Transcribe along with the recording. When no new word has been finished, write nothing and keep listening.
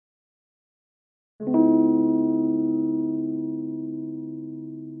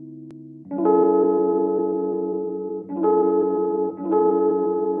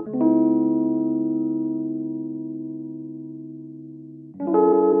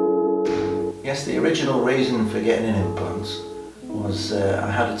Yes, the original reason for getting an implant was I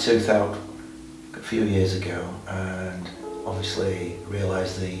had a tooth out a few years ago and obviously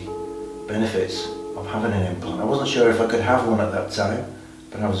realised the benefits of having an implant. I wasn't sure if I could have one at that time,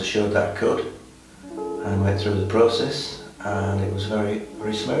 but I was assured that I could, and went through the process and it was very,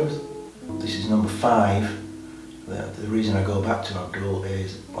 very smooth. This is number 5. The reason I go back to Abdul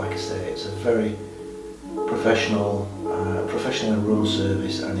is, like I say, it's a very professionally run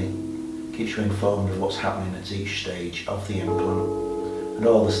service, and it keeps you informed of what's happening at each stage of the implant, and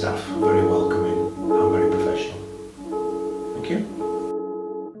all the staff are very welcoming and very professional.